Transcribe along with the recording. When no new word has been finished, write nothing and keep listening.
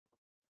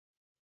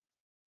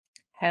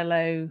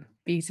Hello,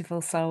 beautiful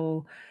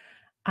soul.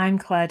 I'm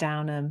Claire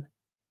Downham,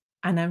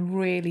 and I'm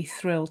really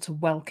thrilled to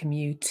welcome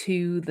you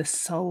to the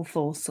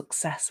Soulful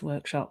Success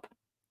Workshop,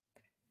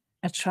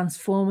 a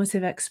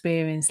transformative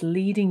experience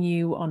leading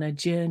you on a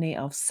journey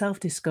of self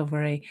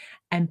discovery,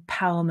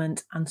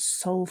 empowerment, and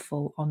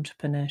soulful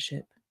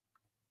entrepreneurship.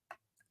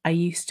 I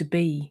used to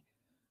be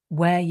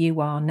where you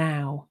are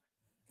now,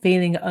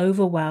 feeling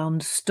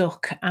overwhelmed,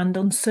 stuck, and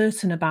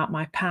uncertain about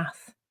my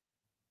path.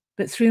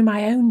 But through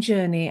my own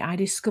journey, I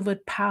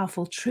discovered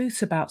powerful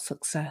truths about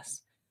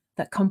success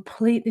that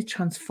completely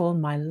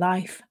transformed my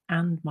life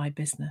and my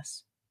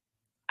business.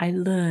 I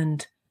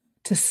learned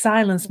to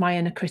silence my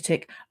inner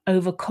critic,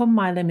 overcome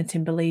my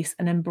limiting beliefs,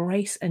 and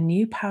embrace a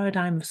new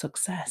paradigm of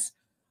success,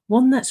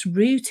 one that's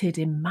rooted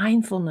in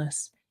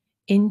mindfulness,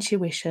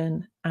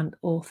 intuition, and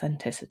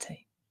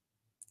authenticity.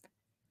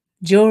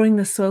 During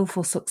the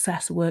Soulful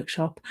Success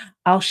Workshop,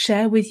 I'll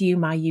share with you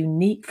my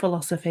unique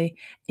philosophy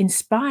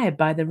inspired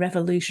by the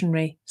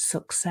revolutionary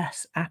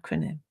SUCCESS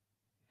acronym.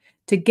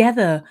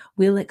 Together,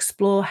 we'll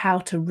explore how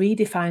to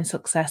redefine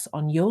success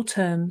on your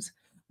terms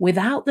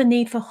without the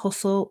need for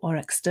hustle or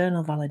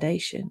external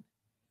validation.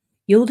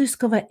 You'll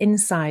discover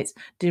insights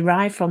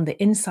derived from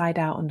the inside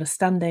out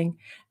understanding,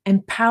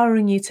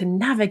 empowering you to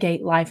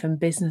navigate life and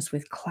business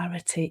with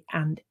clarity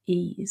and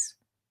ease.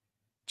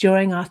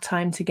 During our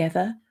time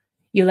together,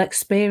 you'll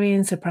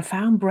experience a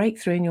profound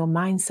breakthrough in your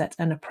mindset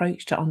and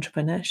approach to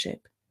entrepreneurship.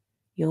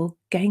 You'll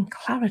gain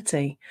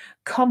clarity,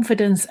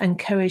 confidence, and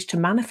courage to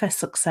manifest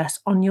success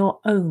on your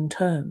own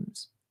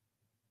terms.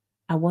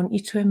 I want you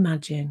to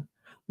imagine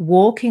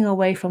walking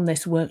away from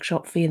this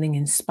workshop feeling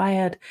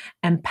inspired,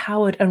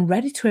 empowered, and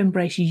ready to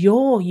embrace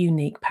your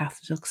unique path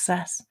to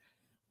success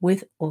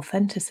with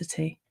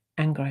authenticity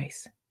and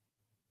grace.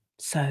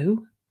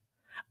 So,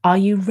 are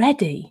you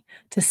ready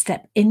to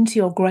step into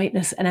your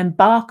greatness and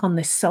embark on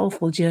this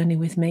soulful journey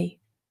with me?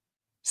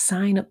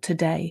 Sign up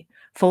today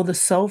for the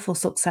Soulful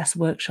Success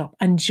Workshop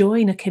and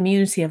join a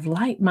community of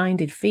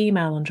like-minded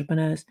female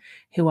entrepreneurs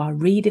who are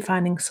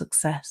redefining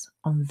success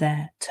on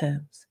their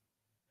terms.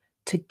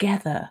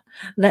 Together,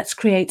 let's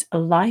create a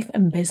life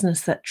and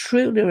business that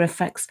truly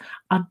reflects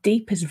our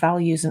deepest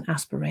values and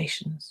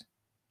aspirations.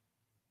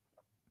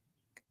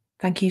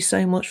 Thank you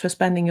so much for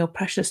spending your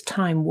precious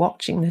time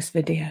watching this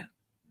video.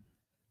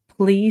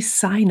 Please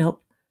sign up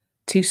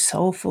to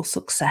Soulful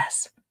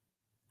Success,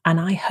 and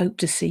I hope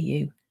to see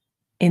you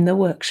in the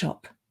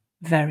workshop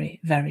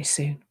very, very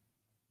soon.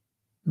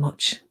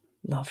 Much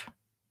love.